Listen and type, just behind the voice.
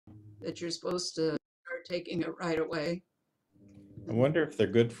that you're supposed to start taking it right away. I wonder if they're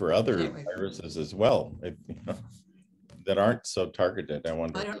good for other Anyway. viruses as well, that aren't so targeted. I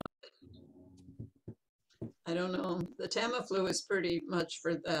wonder. I don't know. The Tamiflu is pretty much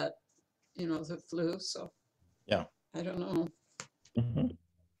for that, the flu. So yeah, I don't know. Mm-hmm.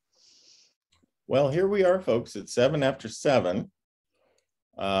 Well, here we are, folks. It's 7 after 7.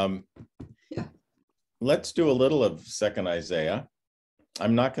 Yeah. Let's do a little of 2nd Isaiah.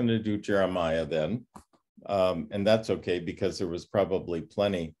 I'm not going to do Jeremiah then, and that's okay because there was probably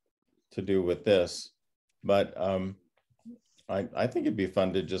plenty to do with this. But I think it'd be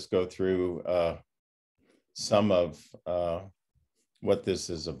fun to just go through some of what this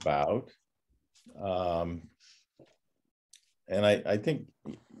is about. And I think,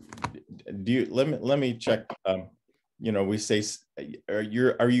 let me check. We say,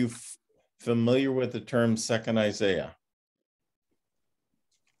 are you familiar with the term 2nd Isaiah?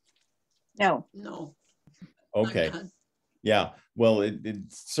 No. Okay. Yeah. Well, it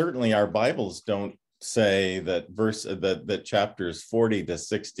certainly our Bibles don't say that that chapters 40 to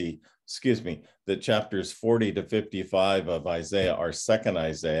 60, excuse me, that chapters 40 to 55 of Isaiah are 2nd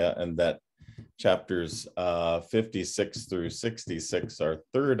Isaiah, and that chapters 56 through 66 are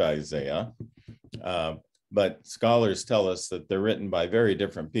 3rd Isaiah. But scholars tell us that they're written by very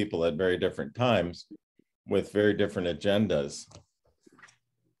different people at very different times with very different agendas.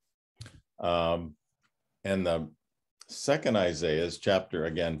 And the 2nd Isaiah is chapter,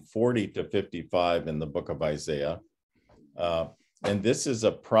 again, 40 to 55 in the book of Isaiah. And this is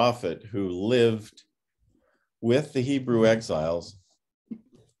a prophet who lived with the Hebrew exiles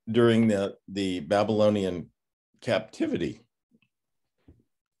during the Babylonian captivity.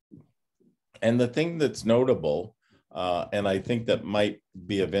 And the thing that's notable, and I think that might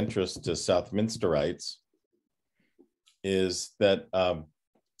be of interest to Southminsterites, is that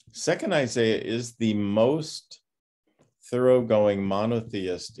 2nd Isaiah is the most thoroughgoing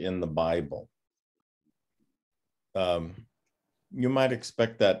monotheist in the Bible. You might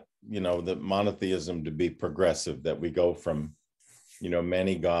expect that, that monotheism to be progressive, that we go from,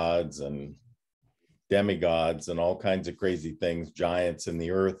 many gods and demigods and all kinds of crazy things, giants in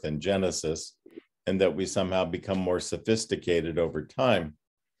the earth and Genesis, and that we somehow become more sophisticated over time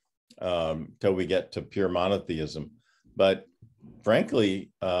till we get to pure monotheism. But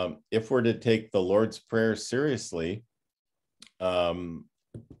frankly, if we're to take the Lord's Prayer seriously, part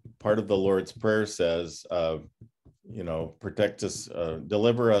of the Lord's Prayer says, protect us,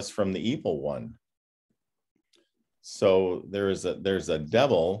 deliver us from the evil one. So there's a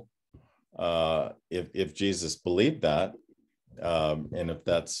devil, if Jesus believed that, and if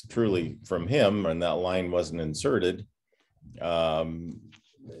that's truly from him and that line wasn't inserted,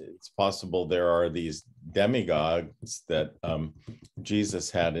 it's possible there are these demigods that Jesus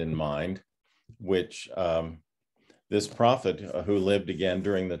had in mind, which this prophet who lived again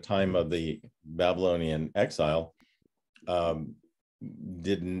during the time of the Babylonian exile would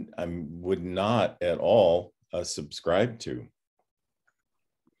not at all subscribe to.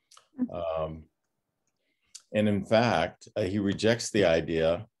 And in fact, he rejects the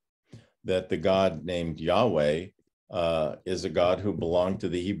idea that the God named Yahweh is a God who belonged to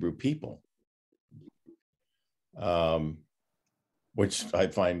the Hebrew people, which I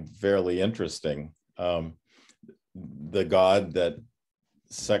find fairly interesting. The God that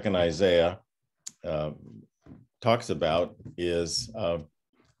 2nd Isaiah talks about is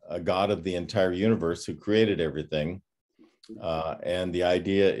a God of the entire universe who created everything. And the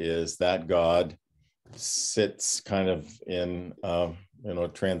idea is that God sits kind of in,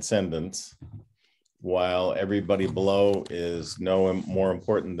 transcendence, while everybody below is no more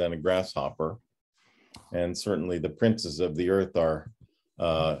important than a grasshopper. And certainly the princes of the earth are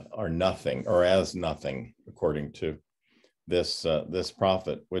nothing, or as nothing, according to this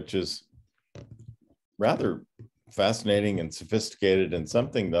prophet, which is rather fascinating and sophisticated, and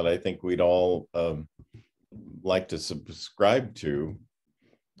something that I think we'd all like to subscribe to,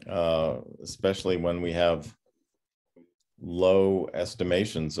 especially when we have low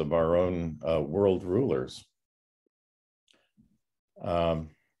estimations of our own world rulers.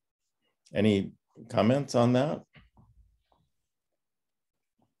 Any comments on that?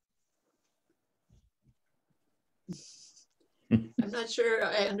 I'm not sure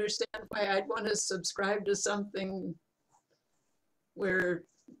I understand why I'd want to subscribe to something where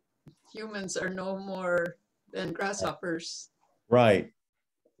humans are no more than grasshoppers. Right.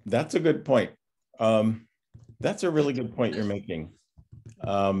 That's a good point. That's a really good point you're making.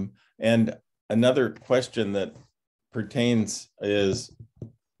 And another question that pertains is,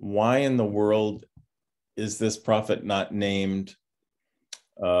 why in the world is this prophet not named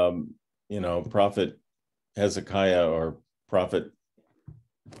Prophet Hezekiah or prophet,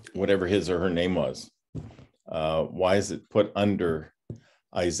 whatever his or her name was. Why is it put under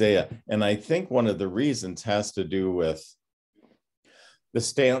Isaiah? And I think one of the reasons has to do with the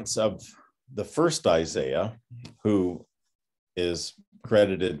stance of the first Isaiah, who is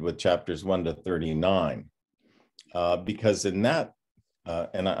credited with chapters 1 to 39. Because in that,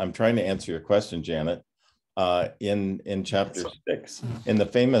 and I'm trying to answer your question, Janet, in chapter 6, in the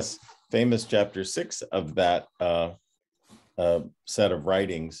famous chapter 6 of that set of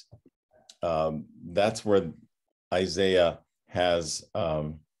writings, that's where Isaiah has,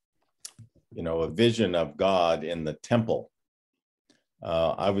 a vision of God in the temple.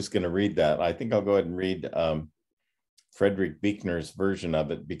 I was going to read that. I think I'll go ahead and read Frederick Buechner's version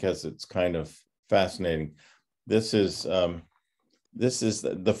of it because it's kind of fascinating. This is the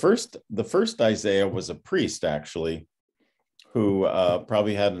first Isaiah was a priest, actually, who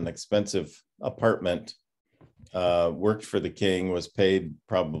probably had an expensive apartment, worked for the king, was paid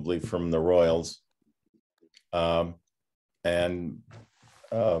probably from the royals, and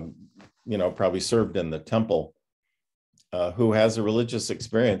probably served in the temple, who has a religious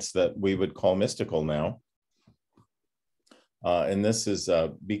experience that we would call mystical now. And this is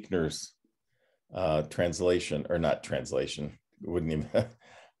Buechner's translation, or not translation.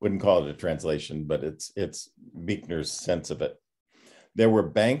 Wouldn't call it a translation, but it's Buechner's sense of it. There were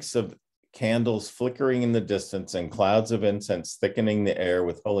banks of candles flickering in the distance and clouds of incense thickening the air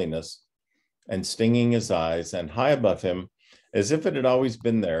with holiness and stinging his eyes, and high above him, as if it had always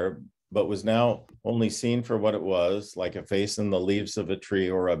been there, but was now only seen for what it was, like a face in the leaves of a tree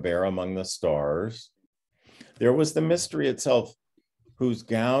or a bear among the stars. There was the mystery itself, whose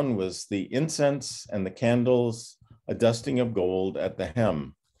gown was the incense and the candles, a dusting of gold at the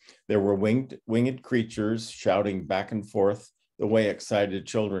hem. There were winged creatures shouting back and forth the way excited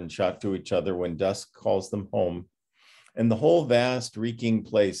children shout to each other when dusk calls them home. And the whole vast reeking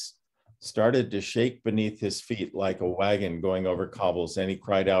place started to shake beneath his feet like a wagon going over cobbles. And he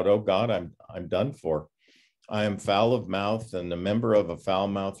cried out, "Oh God, I'm done for. I am foul of mouth and a member of a foul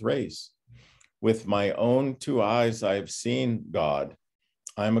mouth race. With my own 2 eyes I have seen God.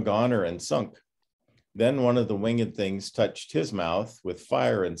 I am a goner and sunk." Then one of the winged things touched his mouth with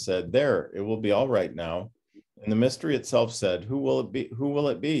fire and said, "There, it will be all right now." And the mystery itself said, "Who will it be? Who will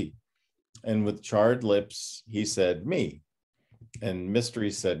it be?" And with charred lips, he said, "Me." And mystery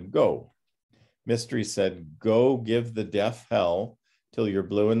said, "Go." Mystery said, "Go give the deaf hell till you're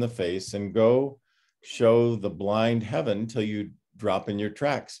blue in the face, and go show the blind heaven till you drop in your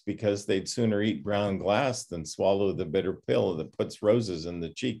tracks, because they'd sooner eat ground glass than swallow the bitter pill that puts roses in the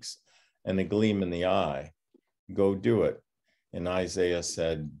cheeks and a gleam in the eye. Go do it." And Isaiah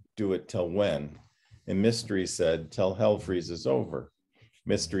said, "Do it till when?" And mystery said, "Till hell freezes over."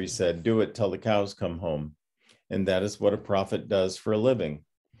 Mystery said, "Do it till the cows come home." And that is what a prophet does for a living.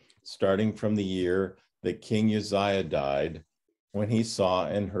 Starting from the year that King Uzziah died, when he saw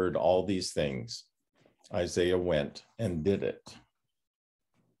and heard all these things, Isaiah went and did it.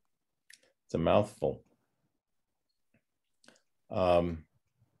 It's a mouthful. I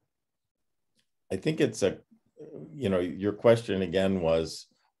think it's your question again was,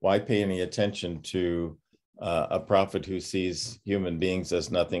 why pay any attention to a prophet who sees human beings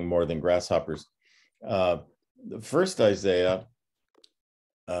as nothing more than grasshoppers? The first Isaiah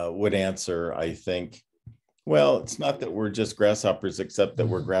would answer, I think, well, it's not that we're just grasshoppers, except that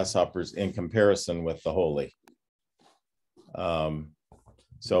we're grasshoppers in comparison with the holy.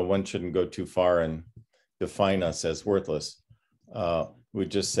 So one shouldn't go too far and define us as worthless. We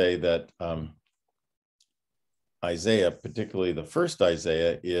just say that Isaiah, particularly the first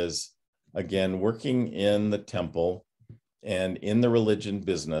Isaiah, is again working in the temple and in the religion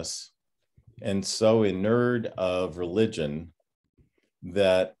business, and so inured of religion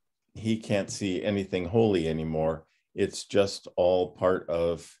that he can't see anything holy anymore. It's just all part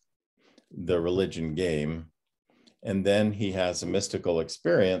of the religion game. And then he has a mystical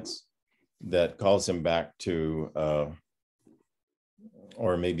experience that calls him back to,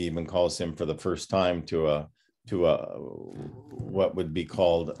 or maybe even calls him for the first time to a what would be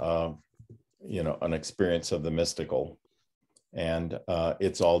called, an experience of the mystical. And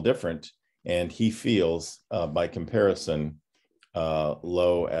it's all different. And he feels, by comparison,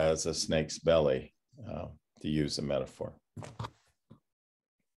 low as a snake's belly, to use a metaphor.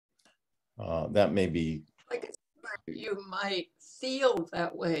 That may be. You might feel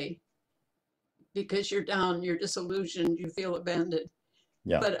that way because you're down, you're disillusioned, you feel abandoned.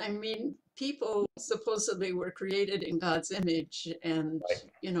 Yeah. But I mean, people supposedly were created in God's image, and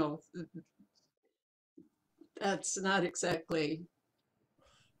right. That's not exactly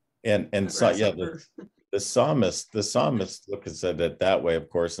And so yeah, the psalmist looks at it that way, of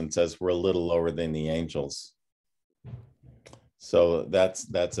course, and says we're a little lower than the angels. So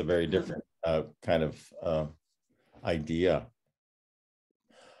that's a very different kind of idea.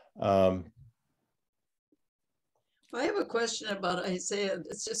 I have a question about Isaiah.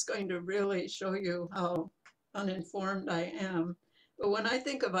 It's just going to really show you how uninformed I am. But when I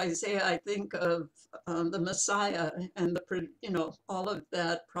think of Isaiah, I think of the Messiah and all of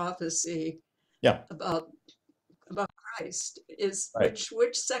that prophecy about Christ.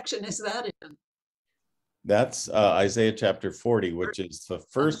 Which section is that in? That's Isaiah chapter 40, which is the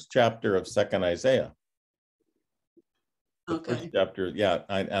first chapter of 2nd Isaiah. The first chapter, yeah.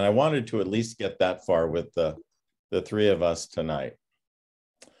 And I wanted to at least get that far with the three of us tonight.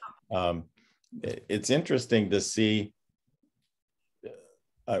 It's interesting to see.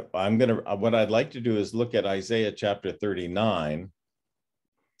 What I'd like to do is look at Isaiah chapter 39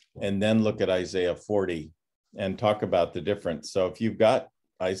 and then look at Isaiah 40 and talk about the difference. So if you've got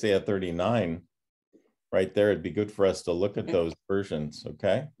Isaiah 39 right there, it'd be good for us to look at those versions,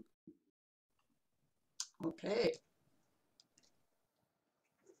 okay? Okay.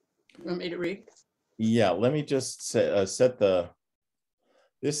 You want me to read? Yeah, let me just set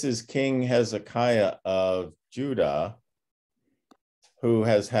this is King Hezekiah of Judah, who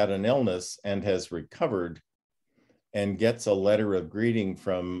has had an illness and has recovered and gets a letter of greeting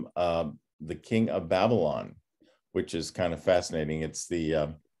from the king of Babylon, which is kind of fascinating. It's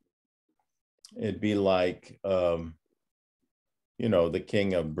it'd be like, the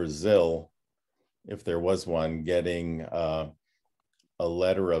king of Brazil, if there was one, getting a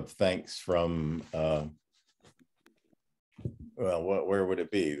letter of thanks from, where would it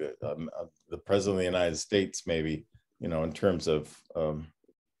be? The president of the United States, maybe, in terms of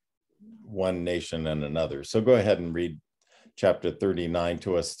one nation and another. So go ahead and read chapter 39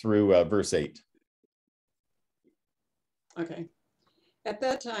 to us through verse 8. Okay. At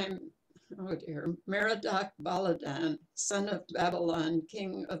that time, Merodach-Baladan, son of Babylon,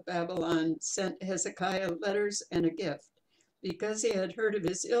 king of Babylon, sent Hezekiah letters and a gift because he had heard of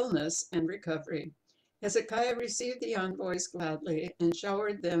his illness and recovery. Hezekiah received the envoys gladly and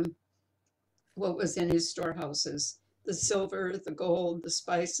showered them what was in his storehouses, the silver, the gold, the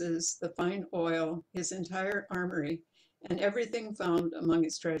spices, the fine oil, his entire armory, and everything found among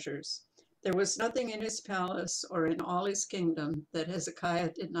his treasures. There was nothing in his palace or in all his kingdom that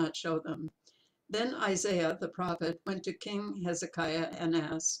Hezekiah did not show them. Then Isaiah the prophet went to King Hezekiah and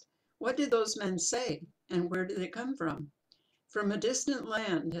asked, "What did those men say, and where did they come from?" "From a distant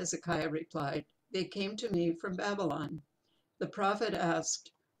land," Hezekiah replied. "They came to me from Babylon." The prophet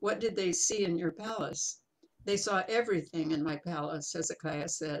asked, "What did they see in your palace?" "They saw everything in my palace," Hezekiah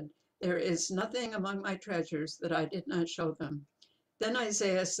said. "There is nothing among my treasures that I did not show them." Then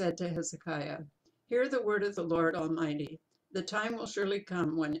Isaiah said to Hezekiah, "Hear the word of the Lord Almighty. The time will surely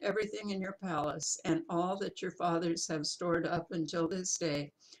come when everything in your palace and all that your fathers have stored up until this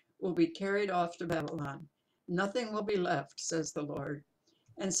day will be carried off to Babylon. Nothing will be left, says the Lord.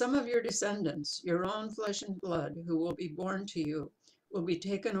 And some of your descendants, your own flesh and blood, who will be born to you, will be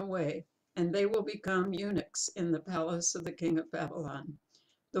taken away, and they will become eunuchs in the palace of the king of Babylon."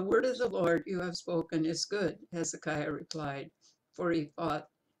 "The word of the Lord you have spoken is good," Hezekiah replied, for he thought,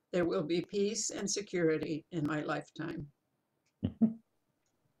 "There will be peace and security in my lifetime."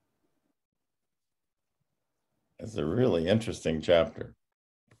 It's a really interesting chapter.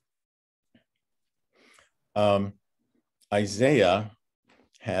 Isaiah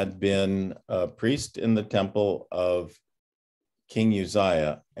had been a priest in the temple of King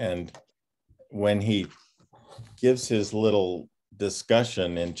Uzziah, and when he gives his little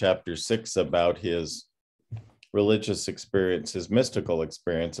discussion in chapter 6 about his religious experience, his mystical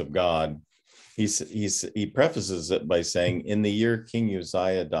experience of God, he prefaces it by saying, "In the year King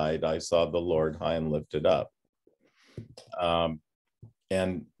Uzziah died, I saw the Lord high and lifted up."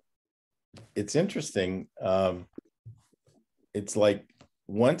 And it's interesting. It's like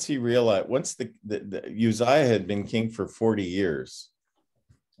once he realized, once the Uzziah had been king for 40 years,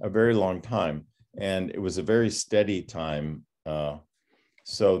 a very long time, and it was a very steady time,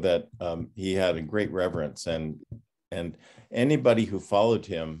 so that he had a great reverence, and anybody who followed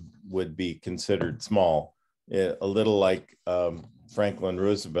him would be considered small, a little like Franklin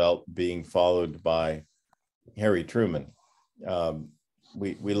Roosevelt being followed by Harry Truman.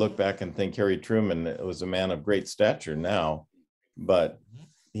 We look back and think Harry Truman was a man of great stature now, but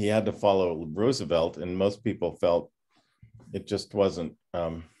he had to follow Roosevelt, and most people felt it just wasn't,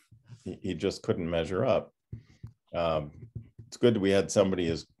 he just couldn't measure up. It's good we had somebody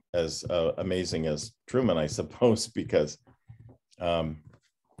as amazing as Truman, I suppose, because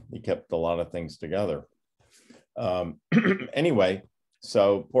He kept a lot of things together. Anyway,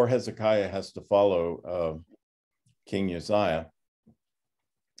 so poor Hezekiah has to follow King Uzziah.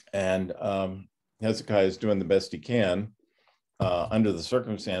 And Hezekiah is doing the best he can under the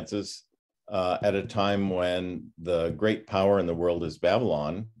circumstances at a time when the great power in the world is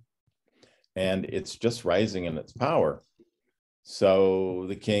Babylon, and it's just rising in its power. So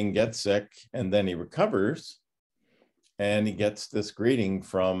the king gets sick, and then he recovers, and he gets this greeting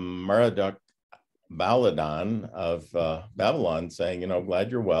from Merodach Baladan of Babylon saying, glad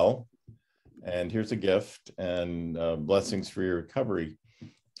you're well, and here's a gift and blessings for your recovery.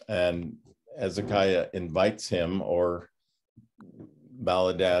 And Hezekiah invites him, or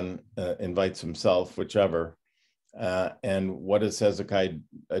Baladan invites himself, whichever. And what does Hezekiah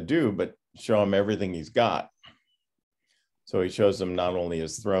do but show him everything he's got? So he shows him not only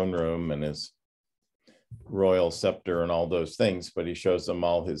his throne room and his royal scepter and all those things, but he shows them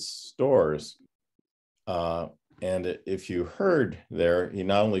all his stores. And if you heard there, he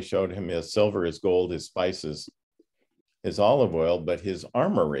not only showed him his silver, his gold, his spices, his olive oil, but his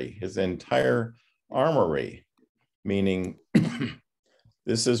armory, his entire armory, meaning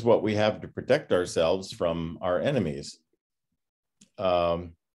this is what we have to protect ourselves from our enemies. So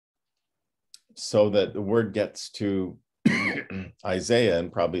that the word gets to Isaiah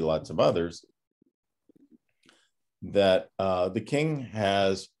and probably lots of others that the king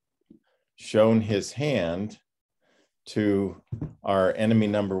has shown his hand to our enemy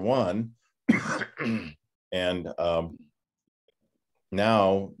number one. And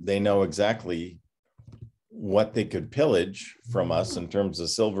now they know exactly what they could pillage from us in terms of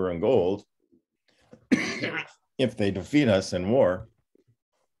silver and gold if they defeat us in war.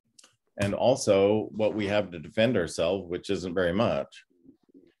 And also what we have to defend ourselves, which isn't very much.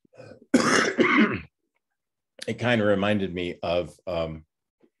 It kind of reminded me of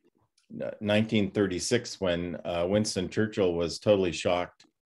 1936 when Winston Churchill was totally shocked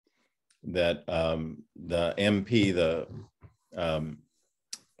that the MP, the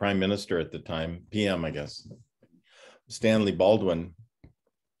Prime Minister at the time, PM, I guess, Stanley Baldwin,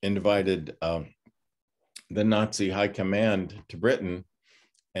 invited the Nazi high command to Britain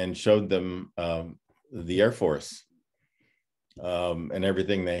and showed them the Air Force and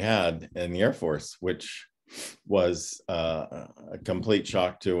everything they had in the Air Force, which was a complete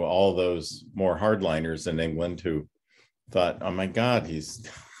shock to all those more hardliners in England who thought, oh my God, he's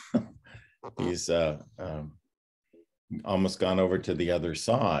almost gone over to the other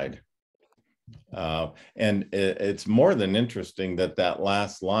side. And it's more than interesting that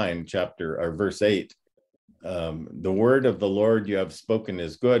last line, verse 8, the word of the Lord you have spoken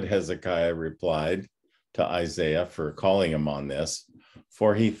is good, Hezekiah replied to Isaiah for calling him on this.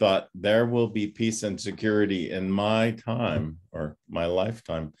 For he thought, there will be peace and security in my time, or my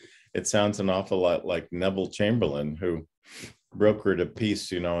lifetime. It sounds an awful lot like Neville Chamberlain, who brokered a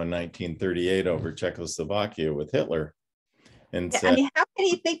peace, in 1938 over Czechoslovakia with Hitler. And said, how can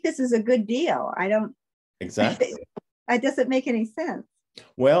he think this is a good deal? I don't. Exactly. It doesn't make any sense.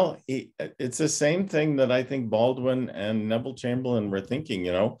 Well, it's the same thing that I think Baldwin and Neville Chamberlain were thinking,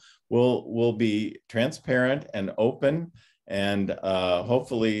 we'll be transparent and open, and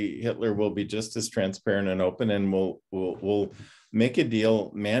hopefully Hitler will be just as transparent and open, and we'll make a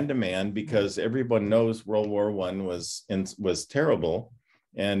deal man to man, because everyone knows World War I was terrible,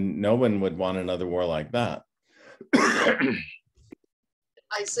 and no one would want another war like that.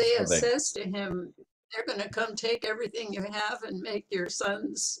 Isaiah says to him, they're going to come take everything you have and make your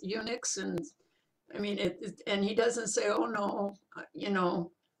sons eunuchs. And I mean, and he doesn't say, oh no,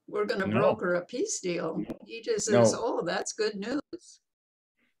 we're going to broker a peace deal. He just says, oh, that's good news.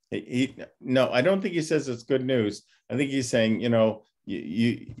 No, I don't think he says it's good news. I think he's saying, okay,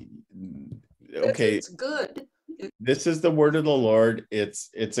 it's good. This is the word of the Lord.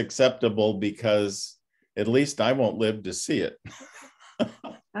 It's acceptable because at least I won't live to see it.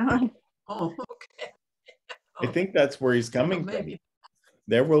 Oh, okay. I think that's where he's coming from.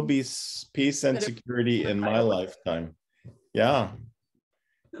 There will be peace and security in my lifetime. Yeah.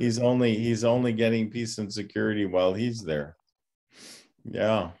 He's only getting peace and security while he's there.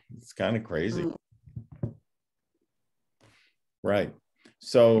 Yeah, it's kind of crazy. Right.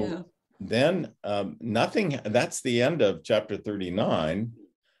 So then nothing, that's the end of chapter 39.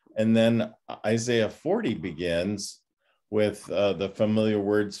 And then Isaiah 40 begins with the familiar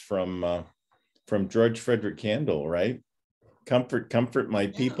words from George Frederick Handel, right? Comfort my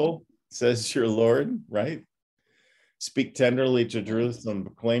people, says your Lord, right? Speak tenderly to Jerusalem,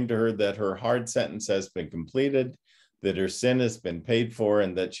 proclaim to her that her hard sentence has been completed, that her sin has been paid for,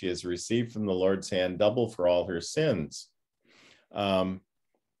 and that she has received from the Lord's hand double for all her sins.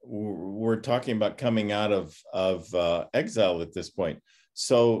 we're talking about coming out of exile at this point.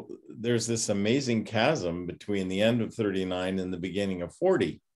 So there's this amazing chasm between the end of 39 and the beginning of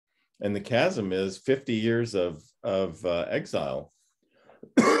 40. And the chasm is 50 years of exile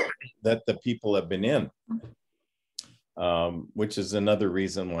that the people have been in, which is another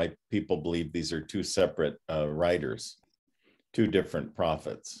reason why people believe these are two separate writers, two different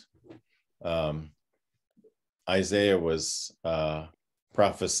prophets. Isaiah was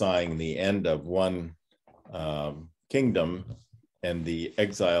prophesying the end of one kingdom and the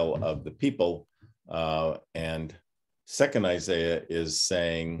exile of the people. And second Isaiah is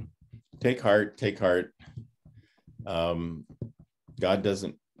saying, take heart, take heart. God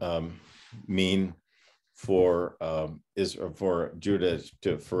doesn't mean for Israel, for Judah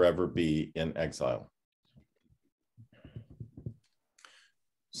to forever be in exile.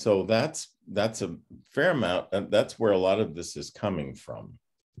 So that's a fair amount, and that's where a lot of this is coming from.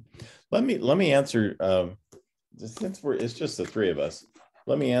 Let me answer, since it's just the three of us,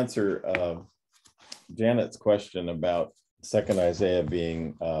 let me answer Janet's question about second Isaiah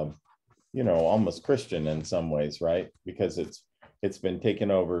being almost Christian in some ways, right? Because it's been taken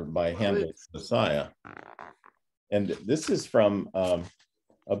over by Handel's Messiah. And this is from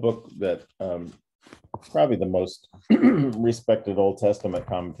a book that probably the most respected Old Testament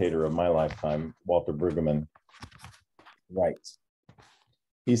commentator of my lifetime, Walter Brueggemann, writes.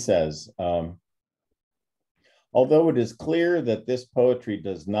 He says, although it is clear that this poetry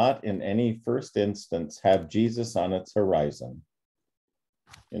does not in any first instance have Jesus on its horizon,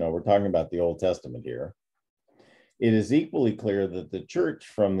 we're talking about the Old Testament here, it is equally clear that the church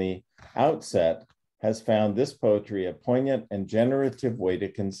from the outset has found this poetry a poignant and generative way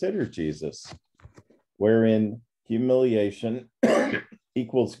to consider Jesus, wherein humiliation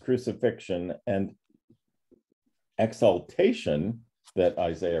equals crucifixion and exaltation that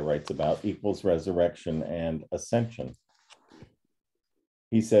Isaiah writes about equals resurrection and ascension.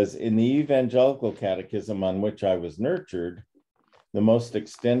 He says, in the evangelical catechism on which I was nurtured, the most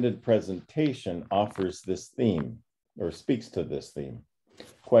extended presentation offers this theme, or speaks to this theme.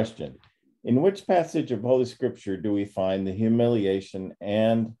 Question, in which passage of Holy Scripture do we find the humiliation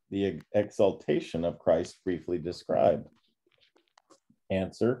and the exaltation of Christ briefly described?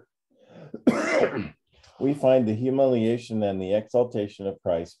 Answer, we find the humiliation and the exaltation of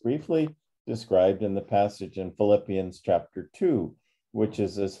Christ briefly described in the passage in Philippians chapter 2, which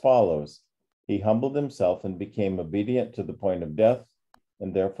is as follows. He humbled himself and became obedient to the point of death,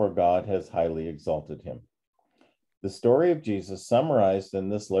 and therefore God has highly exalted him. The story of Jesus summarized in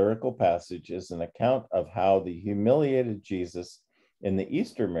this lyrical passage is an account of how the humiliated Jesus in the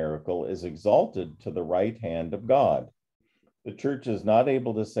Easter miracle is exalted to the right hand of God. The church is not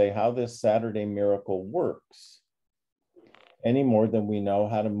able to say how this Saturday miracle works any more than we know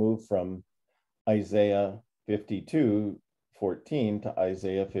how to move from Isaiah 52:14 to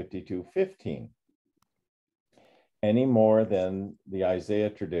Isaiah 52:15. Any more than the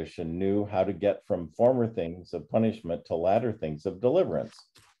Isaiah tradition knew how to get from former things of punishment to latter things of deliverance.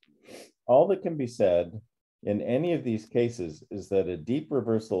 All that can be said in any of these cases is that a deep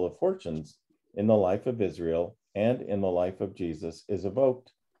reversal of fortunes in the life of Israel and in the life of Jesus is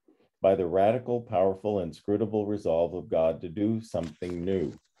evoked by the radical, powerful, inscrutable resolve of God to do something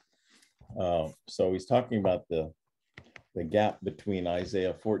new. So he's talking about the gap between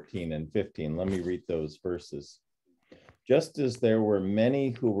Isaiah 14 and 15. Let me read those verses. Just as there were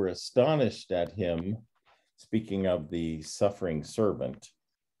many who were astonished at him, speaking of the suffering servant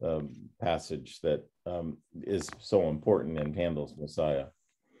passage that is so important in Handel's Messiah.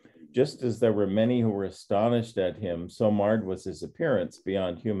 Just as there were many who were astonished at him, so marred was his appearance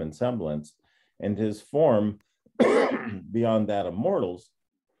beyond human semblance, and his form beyond that of mortals,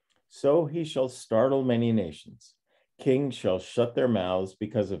 so he shall startle many nations. Kings shall shut their mouths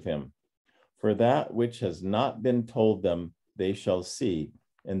because of him. For that which has not been told them, they shall see,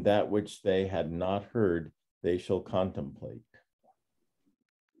 and that which they had not heard, they shall contemplate.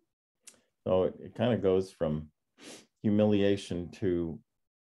 So it kind of goes from humiliation to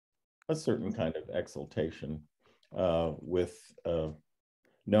a certain kind of exaltation with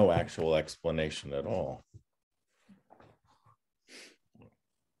no actual explanation at all.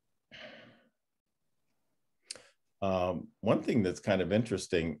 One thing that's kind of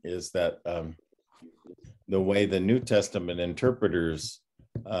interesting is that the way the New Testament interpreters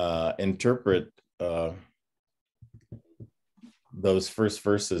interpret those first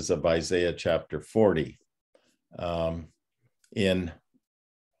verses of Isaiah chapter 40. In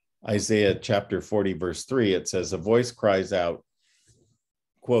Isaiah chapter 40, verse 3, it says, a voice cries out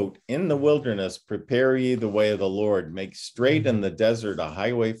quote, in the wilderness, prepare ye the way of the Lord, make straight in the desert a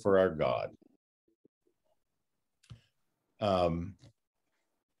highway for our God.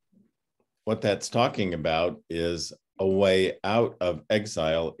 What that's talking about is a way out of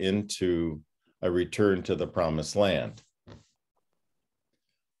exile into a return to the promised land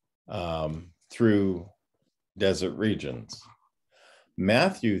through desert regions.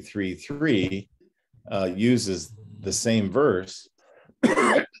 Matthew 3:3 uses the same verse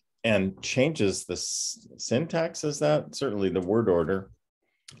and changes the syntax, is that? Certainly the word order,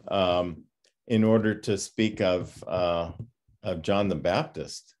 in order to speak of John the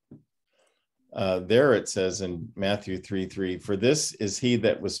Baptist. There it says in Matthew 3:3, for this is he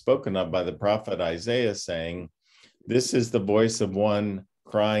that was spoken of by the prophet Isaiah, saying, this is the voice of one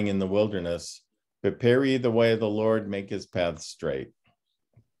crying in the wilderness, prepare ye the way of the Lord, make his path straight.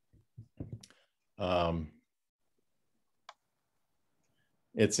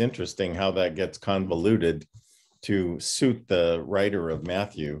 It's interesting how that gets convoluted to suit the writer of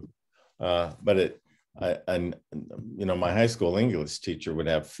Matthew, but my high school English teacher would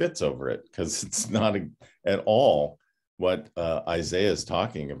have fits over it because it's not at all what Isaiah is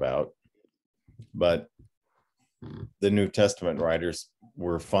talking about. But the New Testament writers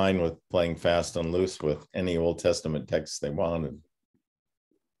were fine with playing fast and loose with any Old Testament texts they wanted.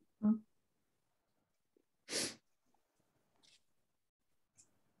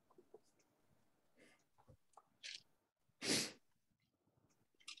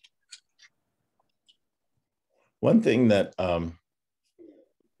 One thing that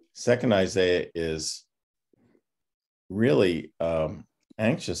Second Isaiah is really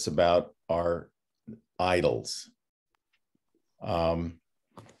anxious about are idols.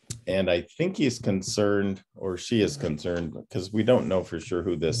 And I think he's concerned, or she is concerned, because we don't know for sure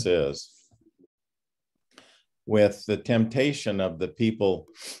who this is, with the temptation of the people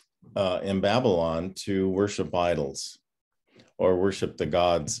in Babylon to worship idols or worship the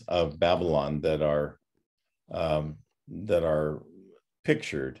gods of Babylon that are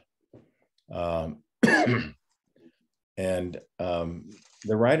pictured. And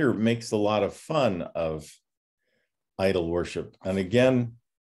the writer makes a lot of fun of idol worship. And again,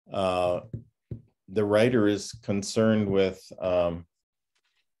 the writer is concerned with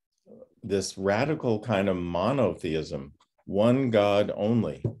this radical kind of monotheism, one God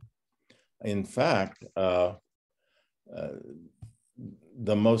only. In fact, the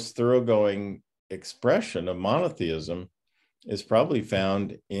most thoroughgoing expression of monotheism is probably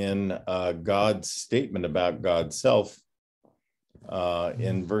found in God's statement about God's self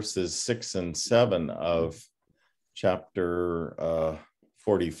in verses 6 and 7 of chapter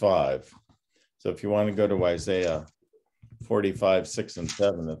 45. So if you want to go to Isaiah 45, 6 and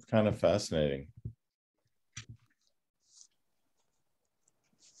 7, it's kind of fascinating.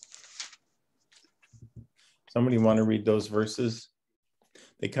 Somebody want to read those verses?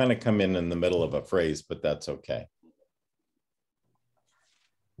 They kind of come in the middle of a phrase, but that's okay.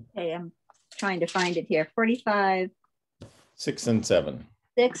 Okay, I'm trying to find it here. 45. 6 and 7.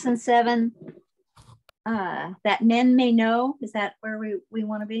 6 and 7. That men may know. Is that where we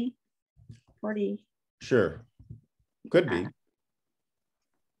want to be? 40. Sure. Could be.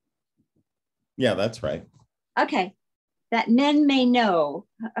 Yeah, that's right. Okay. That men may know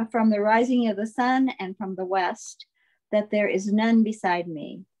from the rising of the sun and from the west that there is none beside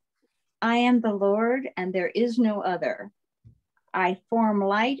me. I am the Lord, and there is no other. I form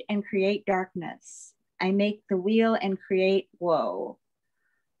light and create darkness. I make the weal and create woe.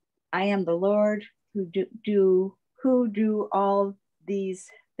 I am the Lord who do all these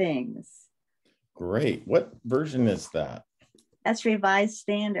things. Great. What version is that? That's Revised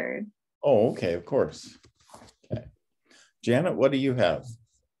Standard. Oh, okay, of course. Okay. Janet, what do you have?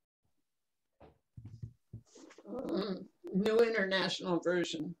 New International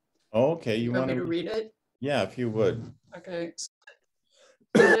Version. Oh, okay. You want me to read it? Yeah, if you would. Okay.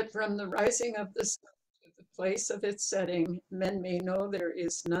 That from the rising of the sun to the place of its setting, men may know there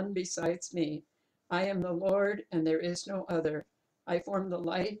is none besides me. I am the Lord, and there is no other. I form the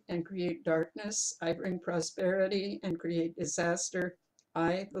light and create darkness. I bring prosperity and create disaster.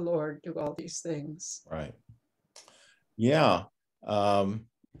 I, the Lord, do all these things. Right. Yeah.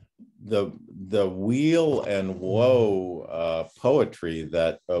 The weal and woe poetry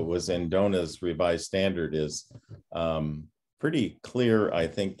that was in Donna's Revised Standard is pretty clear, I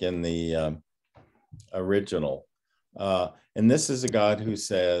think, in the original. And this is a God who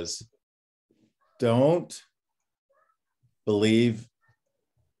says, don't believe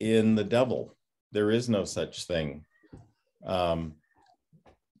in the devil. There is no such thing.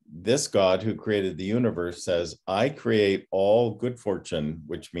 this God who created the universe says, I create all good fortune,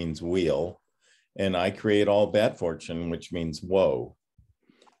 which means weal, and I create all bad fortune, which means woe.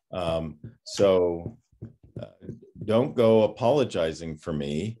 So don't go apologizing for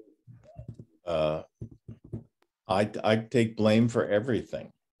me. I take blame for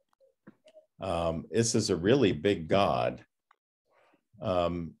everything. This is a really big God.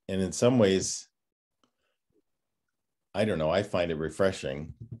 And in some ways, I don't know, I find it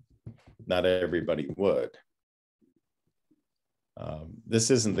refreshing. Not everybody would. This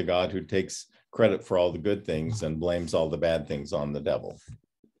isn't the God who takes credit for all the good things and blames all the bad things on the devil,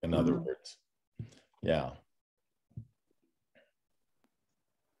 in other words. Yeah.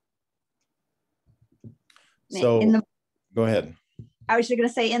 So go ahead. I was just going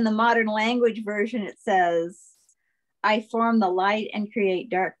to say, in the modern language version, it says, I form the light and create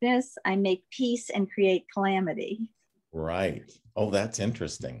darkness. I make peace and create calamity. Right. Oh, that's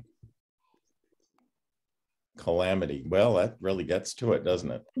interesting. Calamity. Well, that really gets to it,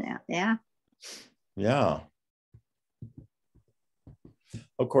 doesn't it? Yeah. Yeah. Yeah.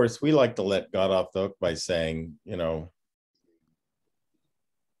 Of course, we like to let God off the hook by saying, you know,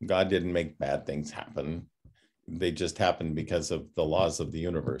 God didn't make bad things happen. They just happened because of the laws of the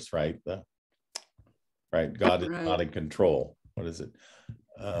universe, right? Right. God is not in control. What is it?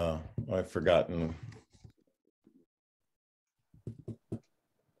 I've forgotten.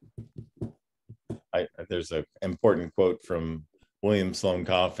 There's an important quote from William Sloane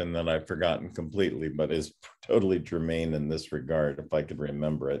Coffin that I've forgotten completely, but is totally germane in this regard. If I could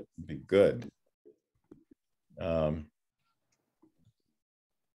remember it, it'd be good.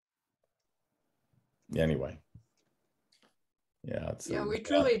 Anyway. Yeah. Yeah, we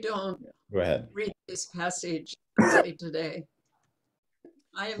truly don't go ahead. Read this passage today.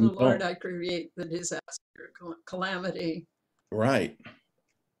 I am the Lord, I create the disaster, calamity. Right.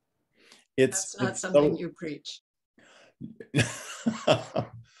 That's not something you preach.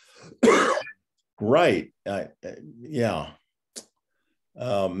 Right. Yeah.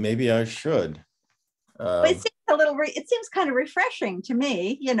 Maybe I should. But it seems it seems kind of refreshing to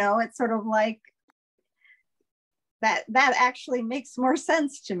me. You know, it's sort of like that actually makes more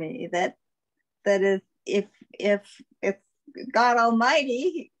sense to me, that if God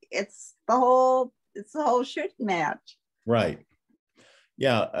Almighty, it's the whole shooting match. Right.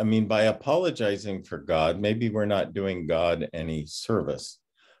 Yeah. I mean, by apologizing for God, maybe we're not doing God any service,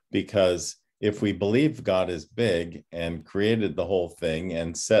 because if we believe God is big and created the whole thing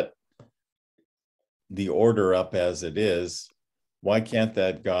and set the order up as it is, why can't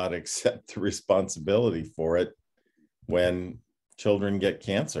that God accept the responsibility for it when children get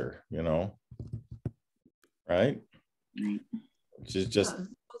cancer, you know? Right? Which is just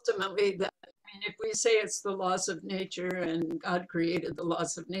ultimately that. I mean, if we say it's the laws of nature and God created the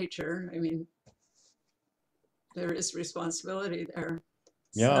laws of nature, I mean, there is responsibility there.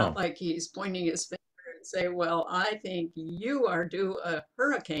 It's not like he's pointing his finger and say, well, I think you are due a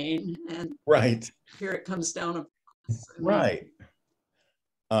hurricane, and here it comes down upon us. Right.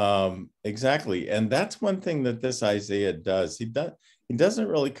 Exactly. And that's one thing that this Isaiah does. He doesn't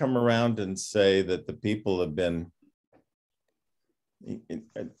really come around and say that the people have been,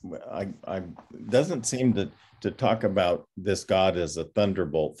 doesn't seem to talk about this God as a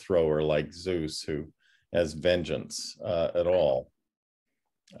thunderbolt thrower like Zeus, who has vengeance at all.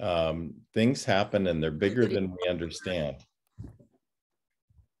 Things happen and they're bigger than we understand.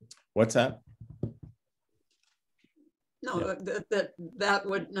 What's that? No, that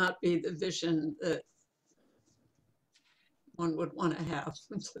would not be the vision that one would want to have.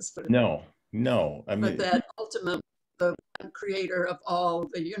 No. I mean, but that ultimately, the creator of all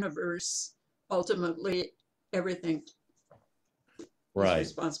the universe, ultimately everything is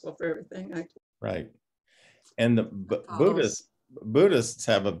responsible for everything. Right. And the Buddhists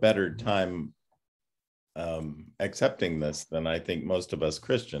have a better time accepting this than I think most of us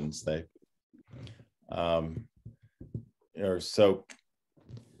Christians. They are so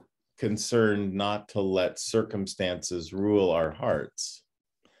concerned not to let circumstances rule our hearts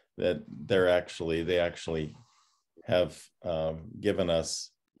that they actually have given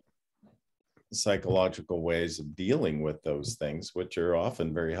us psychological ways of dealing with those things, which are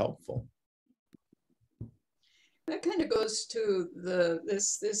often very helpful. That kind of goes to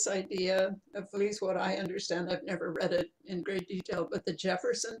this idea of, at least what I understand, I've never read it in great detail, but the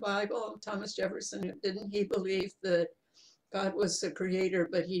Jefferson Bible, Thomas Jefferson, didn't he believe that God was the creator,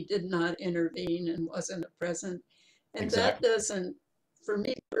 but he did not intervene and wasn't present? And that doesn't, for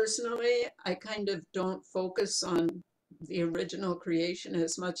me personally, I kind of don't focus on the original creation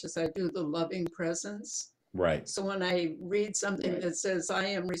as much as I do the loving presence. Right. So when I read something that says I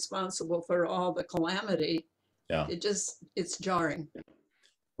am responsible for all the calamity, Yeah. it's jarring.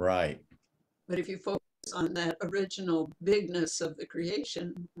 Right. But if you focus on that original bigness of the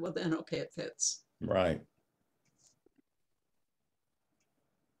creation, well then, okay, it fits. Right.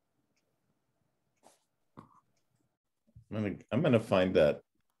 I'm gonna find that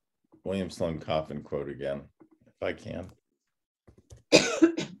William Sloane Coffin quote again, if I can. Let's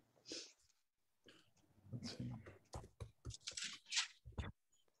see.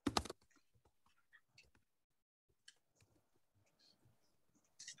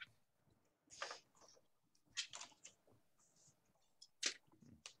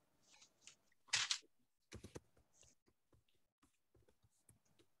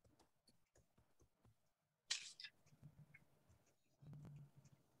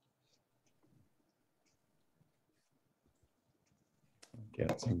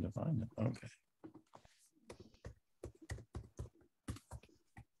 Can't seem to find it. Okay.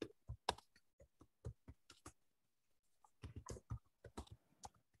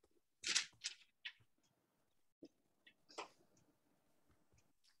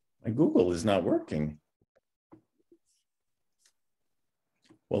 My Google is not working.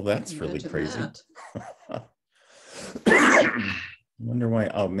 Well, that's really crazy. I wonder why.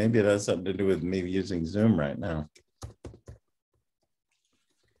 Oh, maybe it has something to do with me using Zoom right now.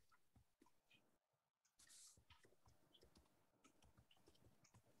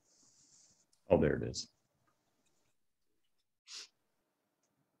 Oh, there it is.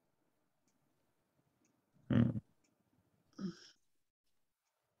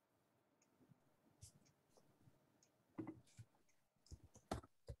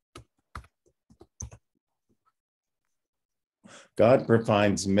 God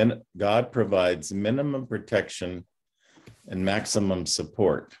provides minimum protection and maximum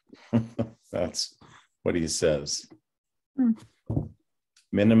support. That's what he says.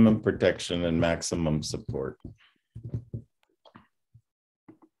 Minimum protection and maximum support.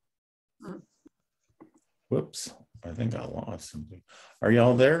 Whoops, I think I lost something. Are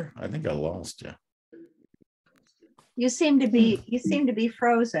y'all there? I think I lost you. You seem to be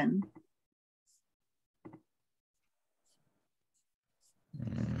frozen.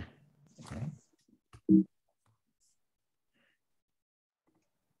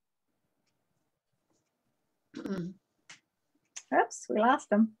 Oops, we lost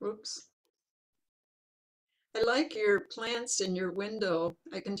them. Oops. I like your plants in your window.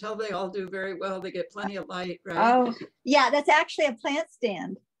 I can tell they all do very well. They get plenty of light, right? Oh, yeah, that's actually a plant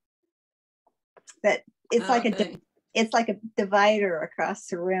stand. That it's like it's like a divider across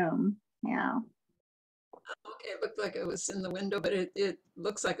the room. Yeah. Okay, it looked like it was in the window, but it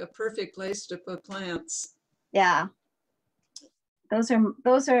looks like a perfect place to put plants. Yeah. Those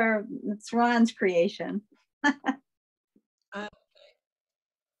are it's Ron's creation.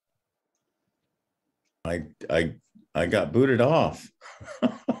 I got booted off.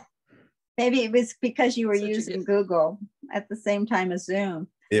 Maybe it was because you were using Google at the same time as Zoom.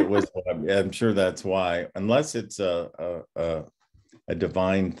 It was. I'm sure that's why, unless it's a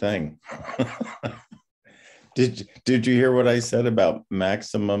divine thing. Did you hear what I said about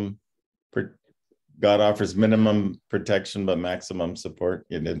maximum? God offers minimum protection but maximum support.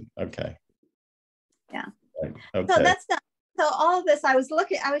 You did. Okay. Yeah. Right. Okay. So that's not. So all of this, I was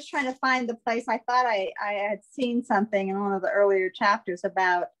trying to find the place. I thought I had seen something in one of the earlier chapters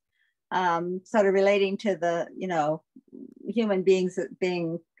about sort of relating to the, human beings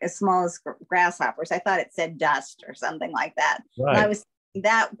being as small as grasshoppers. I thought it said dust or something like that. Right. And I was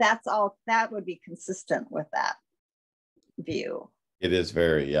that's all that would be consistent with that view. It is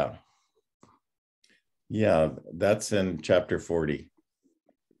very, yeah. Yeah, that's in chapter 40.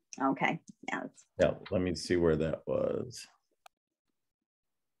 Okay. Yeah. Yeah, let me see where that was.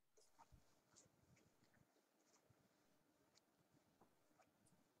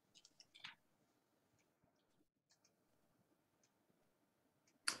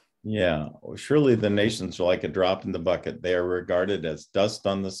 Yeah, well, surely the nations are like a drop in the bucket. They are regarded as dust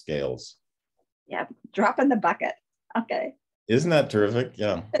on the scales. Yeah, drop in the bucket. Okay. Isn't that terrific?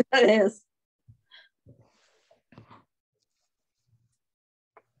 Yeah. It is.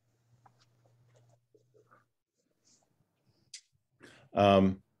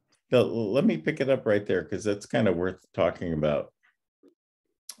 Let me pick it up right there because that's kind of worth talking about.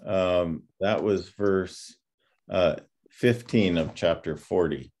 That was verse 15 of chapter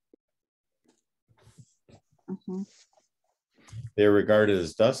 40. Mm-hmm. They're regarded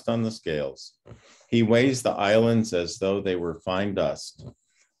as dust on the scales. He weighs the islands as though they were fine dust.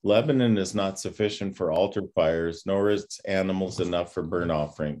 Lebanon is not sufficient for altar fires, nor its animals enough for burnt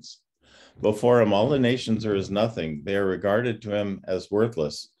offerings. Before him, all the nations are as nothing. They are regarded to him as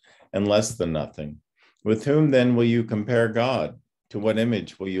worthless and less than nothing. With whom then will you compare God? To what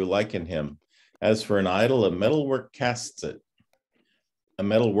image will you liken him? As for an idol, a metalworker casts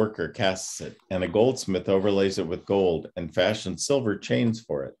it, and a goldsmith overlays it with gold and fashions silver chains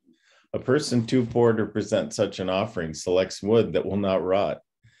for it. A person too poor to present such an offering selects wood that will not rot.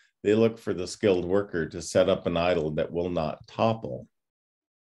 They look for the skilled worker to set up an idol that will not topple.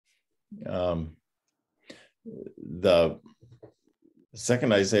 The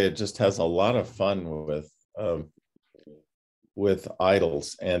second Isaiah just has a lot of fun with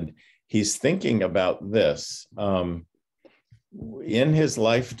idols, and he's thinking about this. In his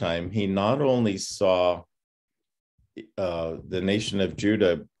lifetime, he not only saw the nation of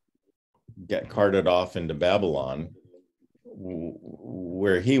Judah get carted off into Babylon,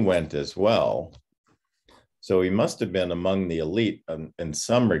 where he went as well. So he must have been among the elite in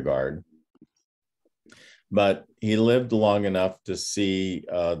some regard. But he lived long enough to see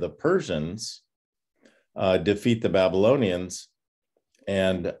the Persians defeat the Babylonians.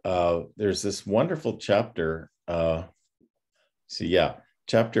 And there's this wonderful chapter.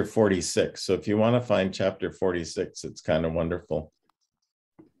 Chapter 46. So if you want to find chapter 46, it's kind of wonderful.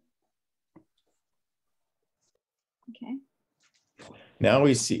 Okay. Now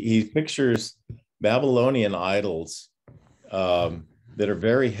he pictures Babylonian idols that are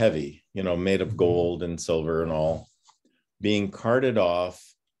very heavy, made of gold and silver and all, being carted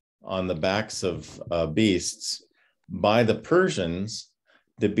off on the backs of beasts by the Persians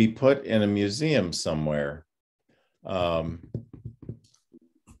to be put in a museum somewhere.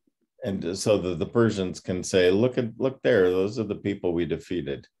 And so the Persians can say, look there, those are the people we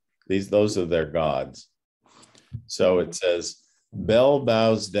defeated. Those are their gods. So it says, Bel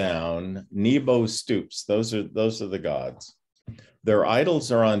bows down, Nebo stoops. Those are the gods. Their idols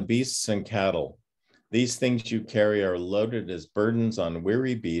are on beasts and cattle. These things you carry are loaded as burdens on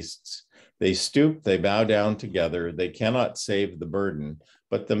weary beasts. They stoop, they bow down together. They cannot save the burden,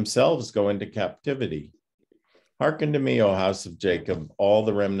 but themselves go into captivity. Hearken to me, O house of Jacob, all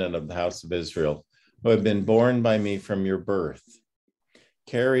the remnant of the house of Israel, who have been born by me from your birth,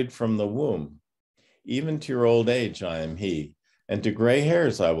 carried from the womb. Even to your old age I am he, and to gray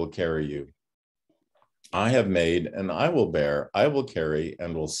hairs I will carry you. I have made, and I will bear, I will carry,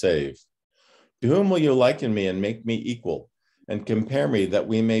 and will save. To whom will you liken me and make me equal, and compare me that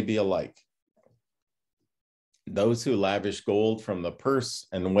we may be alike? Those who lavish gold from the purse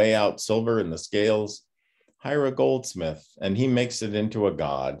and weigh out silver in the scales, hire a goldsmith, and he makes it into a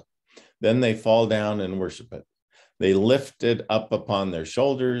god. Then they fall down and worship it. They lift it up upon their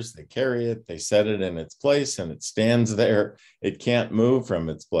shoulders, they carry it, they set it in its place, and it stands there. It can't move from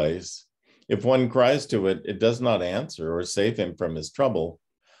its place. If one cries to it, it does not answer or save him from his trouble.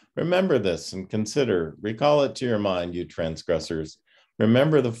 Remember this and consider, recall it to your mind, you transgressors.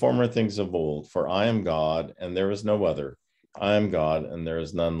 Remember the former things of old, for I am God, and there is no other. I am God, and there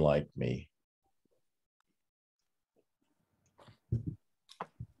is none like me.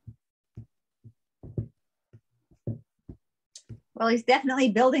 Well, he's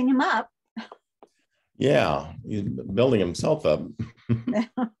definitely building him up. Yeah, he's building himself up.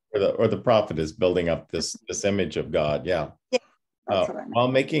 or the prophet is building up this image of God. Yeah. While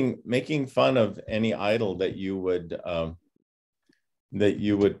making fun of any idol that you would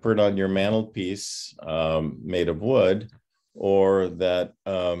put on your mantelpiece made of wood, or that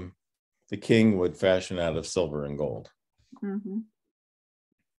the king would fashion out of silver and gold. Mm-hmm.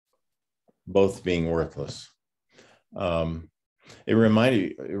 Both being worthless. It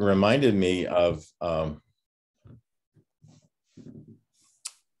reminded me of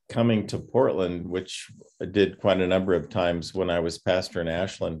coming to Portland, which I did quite a number of times when I was pastor in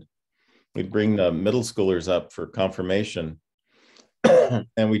Ashland. We'd bring the middle schoolers up for confirmation,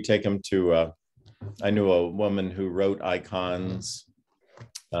 and we take them to, I knew a woman who wrote icons.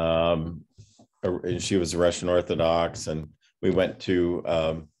 She was Russian Orthodox, and we went to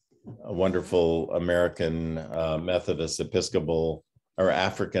a wonderful American Methodist Episcopal or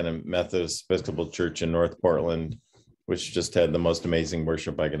African Methodist Episcopal Church in North Portland, which just had the most amazing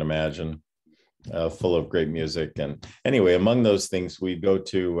worship I can imagine, full of great music. And anyway, among those things, we'd go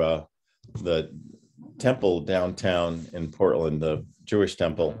to the temple downtown in Portland, the Jewish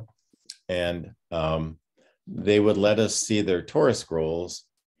temple, and they would let us see their Torah scrolls.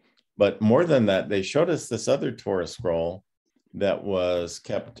 But more than that, they showed us this other Torah scroll that was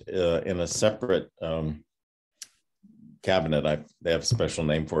kept in a separate cabinet. They have a special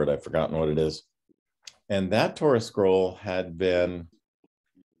name for it. I've forgotten what it is. And that Torah scroll had been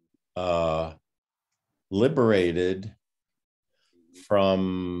liberated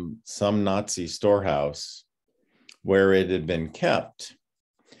from some Nazi storehouse where it had been kept.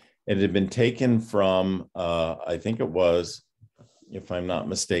 It had been taken from, I think it was, if I'm not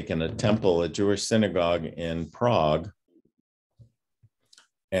mistaken, a temple, a Jewish synagogue in Prague,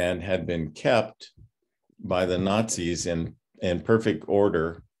 and had been kept by the Nazis in perfect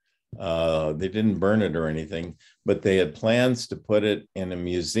order. They didn't burn it or anything, but they had plans to put it in a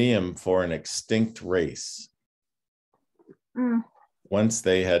museum for an extinct race. Once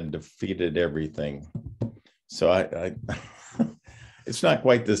they had defeated everything. So I it's not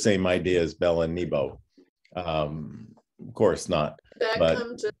quite the same idea as Bella and Nebo. Of course not. That but,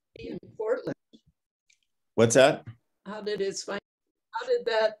 come to be in Portland. What's that? How did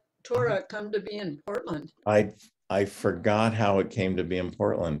that Torah come to be in Portland? I forgot how it came to be in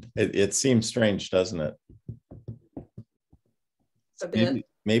Portland. It seems strange, doesn't it? A bit.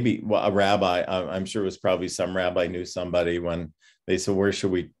 Maybe well, a rabbi. I'm sure it was probably some rabbi knew somebody when they said, "Where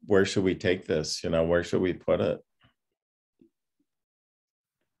should we take this? Where should we put it?"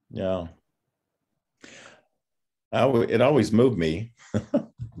 Yeah. It always moved me.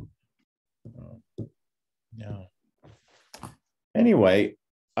 Yeah. Anyway,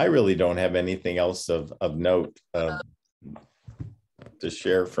 I really don't have anything else of note to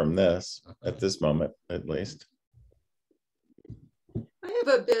share from this at this moment, at least. I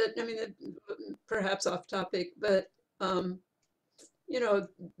have a bit, perhaps off topic, but,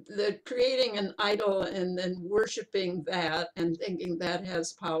 the creating an idol and then worshiping that and thinking that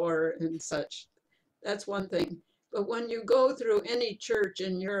has power and such, that's one thing. But when you go through any church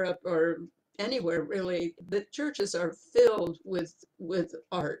in Europe or anywhere really, the churches are filled with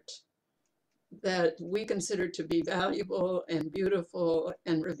art that we consider to be valuable and beautiful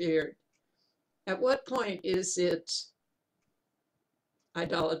and revered. At what point is it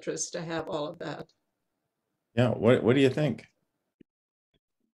idolatrous to have all of that? Yeah, what do you think?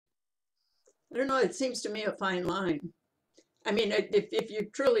 I don't know, it seems to me a fine line. If you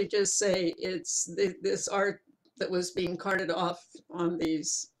truly just say it's this art that was being carted off on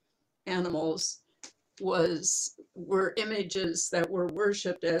these animals were images that were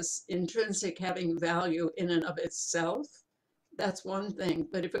worshipped as intrinsic having value in and of itself, that's one thing.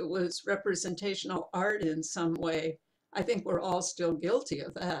 But if it was representational art in some way, I think we're all still guilty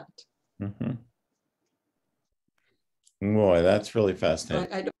of that. Mm-hmm. Boy, that's really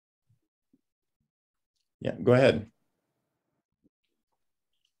fascinating. Yeah, go ahead.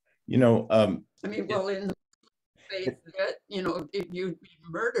 In the faith that, if you'd be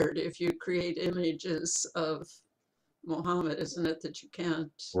murdered if you create images of Muhammad, isn't it, that you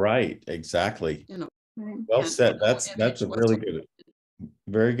can't? Right, exactly. Well said. That's a really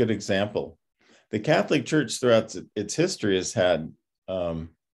very good example. The Catholic Church throughout its history has had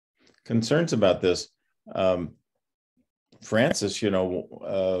concerns about this. Francis,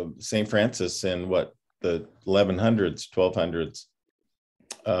 St. Francis in the 1100s, 1200s,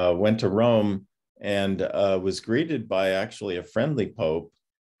 went to Rome and was greeted by actually a friendly pope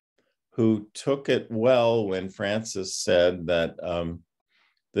who took it well when Francis said that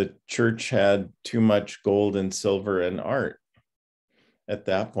the church had too much gold and silver and art at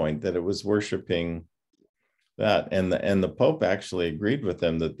that point, that it was worshiping that. And the Pope actually agreed with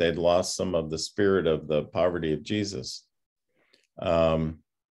them that they'd lost some of the spirit of the poverty of Jesus. In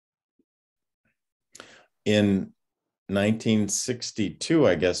 1962,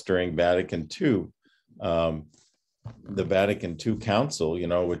 I guess, during Vatican II, the Vatican II Council,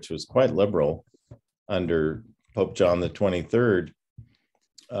 which was quite liberal under Pope John the 23rd,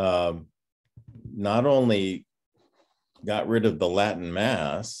 not only got rid of the Latin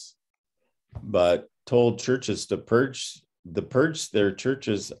Mass, but told churches to purge their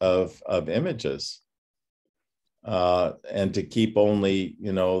churches of images, and to keep only,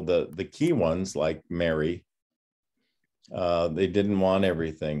 the key ones like Mary. They didn't want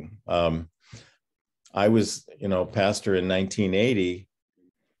everything. I was, pastor in 1980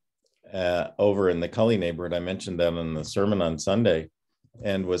 over in the Cully neighborhood. I mentioned that in the sermon on Sunday,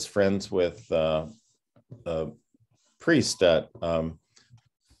 and was friends with a priest at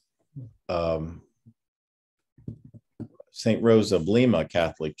St. Rose of Lima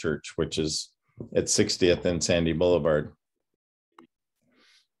Catholic Church, which is at 60th and Sandy Boulevard.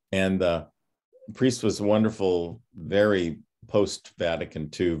 And the priest was a wonderful, very post-Vatican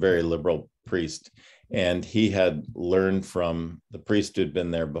II, very liberal priest. And he had learned from the priest who'd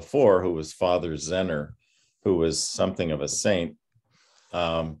been there before, who was Father Zenner, who was something of a saint.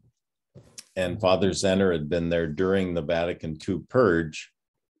 And Father Zenner had been there during the Vatican II purge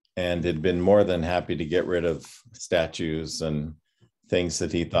and had been more than happy to get rid of statues and things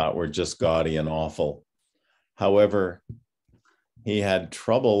that he thought were just gaudy and awful. However, he had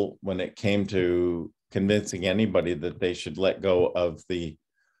trouble when it came to convincing anybody that they should let go of the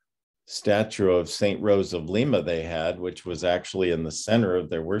statue of St. Rose of Lima they had, which was actually in the center of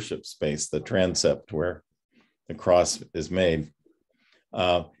their worship space, the transept where the cross is made.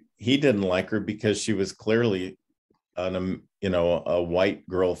 He didn't like her because she was clearly a white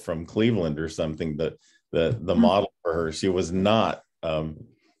girl from Cleveland or something. The model for her, she was not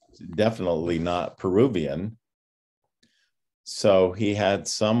definitely not Peruvian. So he had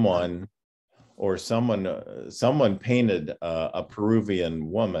someone painted a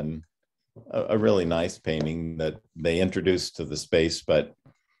Peruvian woman, a really nice painting that they introduced to the space, but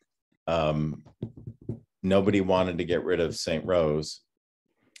nobody wanted to get rid of St. Rose.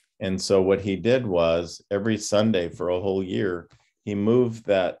 And so what he did was every Sunday for a whole year, he moved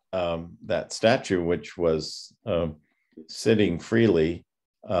that statue, which was sitting freely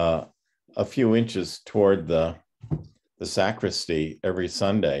a few inches toward the sacristy every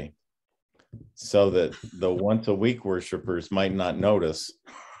Sunday, so that the once a week worshipers might not notice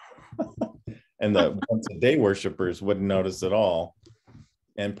and the once a day worshipers wouldn't notice at all.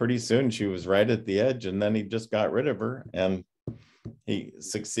 And pretty soon she was right at the edge, and then he just got rid of her, and he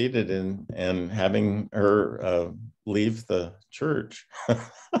succeeded in having her leave the church,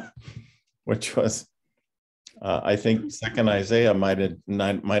 which was, I think, second Isaiah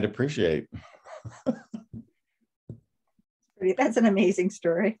might appreciate. That's an amazing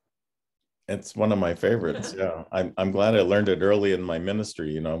story. It's one of my favorites. Yeah, I'm glad I learned it early in my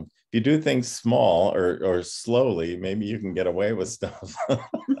ministry. You know, if you do things small or slowly, maybe you can get away with stuff.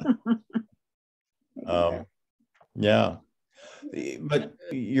 Yeah, but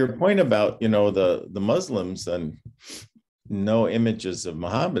your point about the Muslims and no images of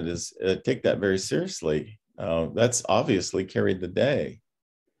Muhammad is take that very seriously. That's obviously carried the day.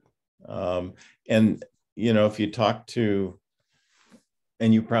 And if you talk to,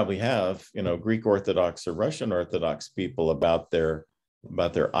 and you probably have, Greek Orthodox or Russian Orthodox people about their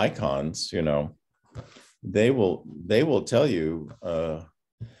icons, they will tell you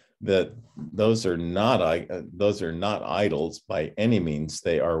that those are not idols by any means.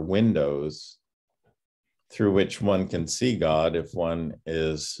 They are windows through which one can see God if one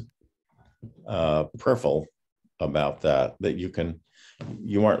is prayerful about that. That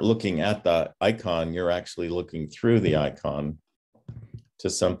you aren't looking at the icon, you're actually looking through the icon to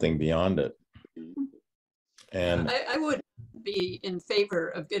something beyond it. And I would be in favor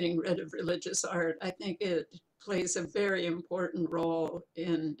of getting rid of religious art. I think it plays a very important role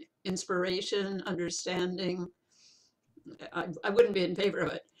in inspiration, understanding. I wouldn't be in favor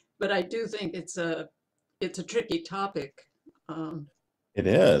of it, but I do think it's a tricky topic. It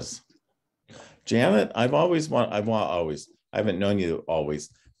is. Janet, I haven't known you always,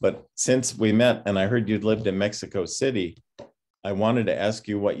 but since we met and I heard you'd lived in Mexico City, I wanted to ask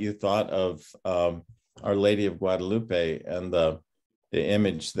you what you thought of Our Lady of Guadalupe and the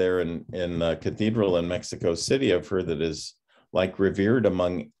image there in the cathedral in Mexico City of her that is like revered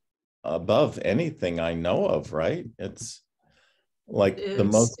above anything I know of, right? It's like the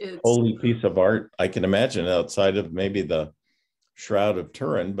most holy piece of art I can imagine outside of maybe the Shroud of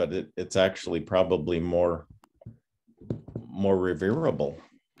Turin, but it's actually probably more reverable.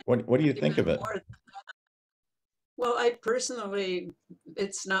 What do you think of it? Well, I personally,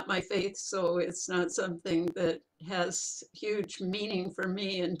 it's not my faith, so it's not something that has huge meaning for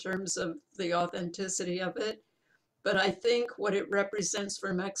me in terms of the authenticity of it. But I think what it represents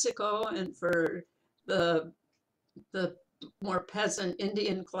for Mexico and for the more peasant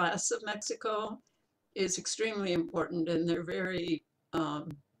Indian class of Mexico is extremely important, and they're very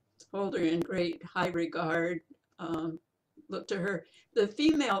hold her in great high regard. Look to her. The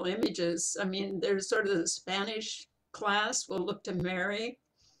female images, I mean, there's sort of the Spanish class will look to Mary,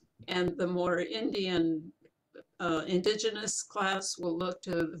 and the more indigenous class will look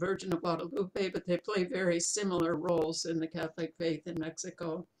to the Virgin of Guadalupe, but they play very similar roles in the Catholic faith in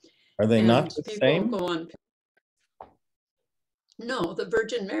Mexico. Are they not the same? Go on. No, the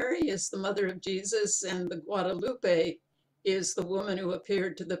Virgin Mary is the mother of Jesus, and the Guadalupe is the woman who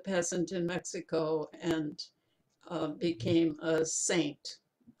appeared to the peasant in Mexico and became a saint.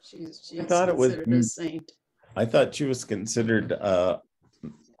 She's considered a saint. I thought she was considered. I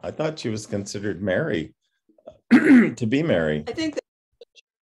thought she was considered Mary to be Mary. I think.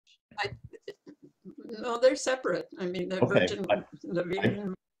 No, they're separate. I mean, the Virgin.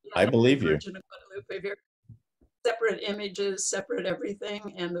 I believe you. Virgin of Guadalupe, separate images, separate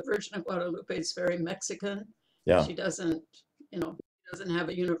everything, and the Virgin of Guadalupe is very Mexican. Yeah. She doesn't have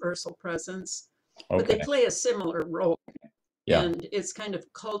a universal presence, but they play a similar role. And it's kind of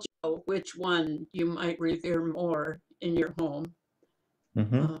cultural which one you might revere more in your home.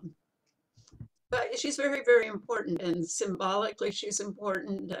 But she's very, very important, and symbolically she's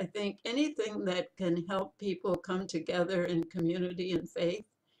important. I think anything that can help people come together in community and faith,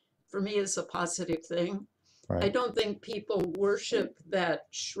 for me, is a positive thing. Right. I don't think people worship that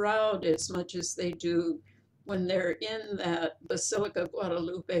shroud as much as they do when they're in that Basilica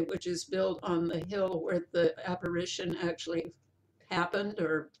Guadalupe, which is built on the hill where the apparition actually happened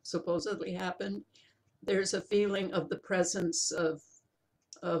or supposedly happened. There's a feeling of the presence of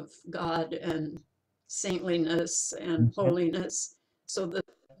God and saintliness and holiness. So that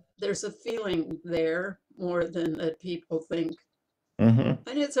there's a feeling there more than that people think. And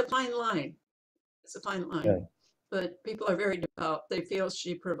it's a fine line. It's a fine line. Yeah. But people are very devout. They feel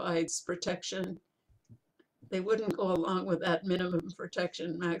she provides protection. They wouldn't go along with that minimum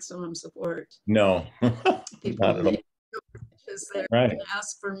protection, maximum support. No. People make wishes there and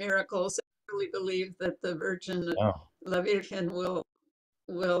ask for miracles. I really believe that the Virgin, La Virgen, will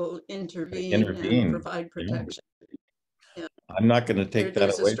intervene and provide protection. Yeah. I'm not going to take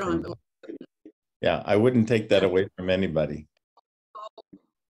that away from them. Yeah, I wouldn't take that away from anybody.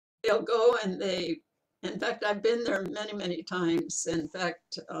 They'll go and in fact, I've been there many, many times. In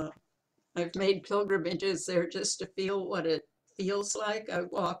fact, I've made pilgrimages there just to feel what it feels like. I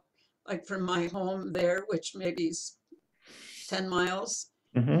walk like from my home there, which maybe is 10 miles.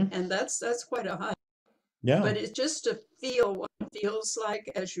 And that's quite a hike. Yeah. But it's just to feel what it feels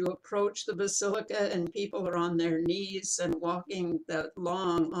like as you approach the basilica and people are on their knees and walking that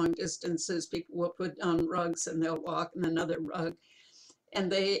long, long distances. People will put down rugs and they'll walk in another rug. And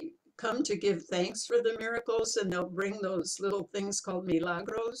they come to give thanks for the miracles, and they'll bring those little things called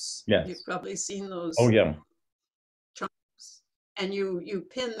milagros. Yes. You've probably seen those. Oh, yeah. Charms. And you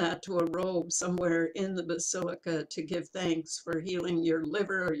pin that to a robe somewhere in the basilica to give thanks for healing your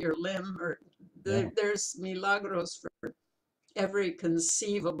liver or your limb, or there's milagros for every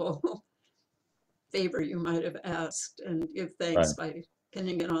conceivable favor you might have asked, and give thanks by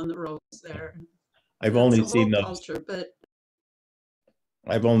pinning it on the robes there. I've only seen those. Culture, but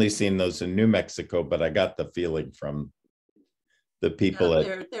I've only seen those in New Mexico, but I got the feeling from the people.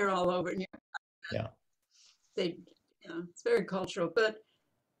 They're all over. Yeah. It's very cultural, but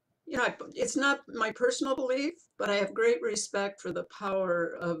it's not my personal belief, but I have great respect for the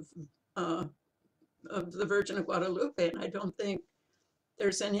power of the Virgin of Guadalupe, and I don't think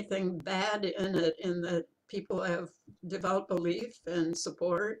there's anything bad in it, in that people have devout belief and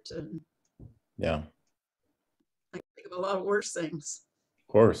support, and I think of a lot of worse things.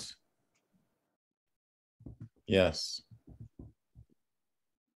 Of course. Yes.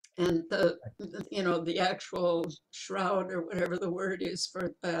 And the actual shroud, or whatever the word is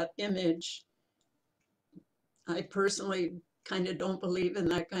for that image, I personally kind of don't believe in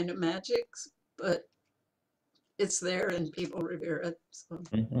that kind of magic, but it's there and people revere it. So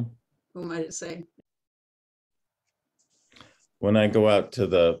who might I say? When I go out to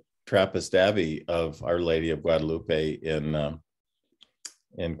the Trappist Abbey of Our Lady of Guadalupe in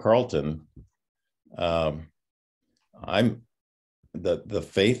Carlton, I'm the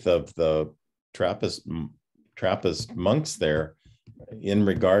faith of the Trappist monks there in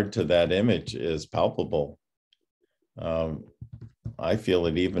regard to that image is palpable. I feel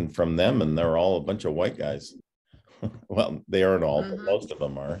it even from them, and they're all a bunch of white guys. Well, they aren't all, but most of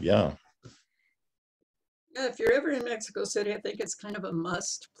them are. Yeah. Yeah, if you're ever in Mexico City, I think it's kind of a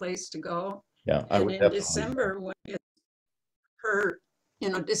must place to go. Yeah, I would. In December, when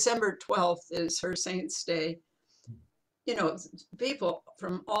December 12th is her saint's day. People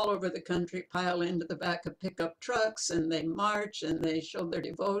from all over the country pile into the back of pickup trucks, and they march and they show their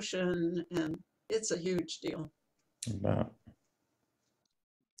devotion, and it's a huge deal. Wow.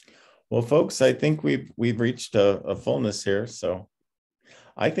 Well, folks, I think we've reached a fullness here, so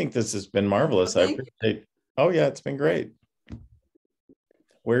I think this has been marvelous. I appreciate. Oh yeah, it's been great.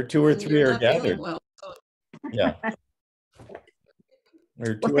 Where two or three are gathered. Well, so. Yeah.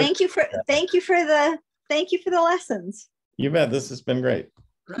 Well, thank you for the lessons. You bet. This has been great.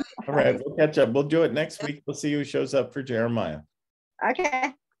 Right. All right, we'll catch up. We'll do it next week. We'll see who shows up for Jeremiah.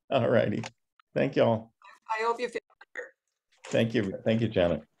 Okay. All righty. Thank you all. I hope you feel better. Thank you. Thank you,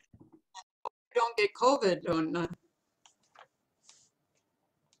 Janet. Don't get COVID on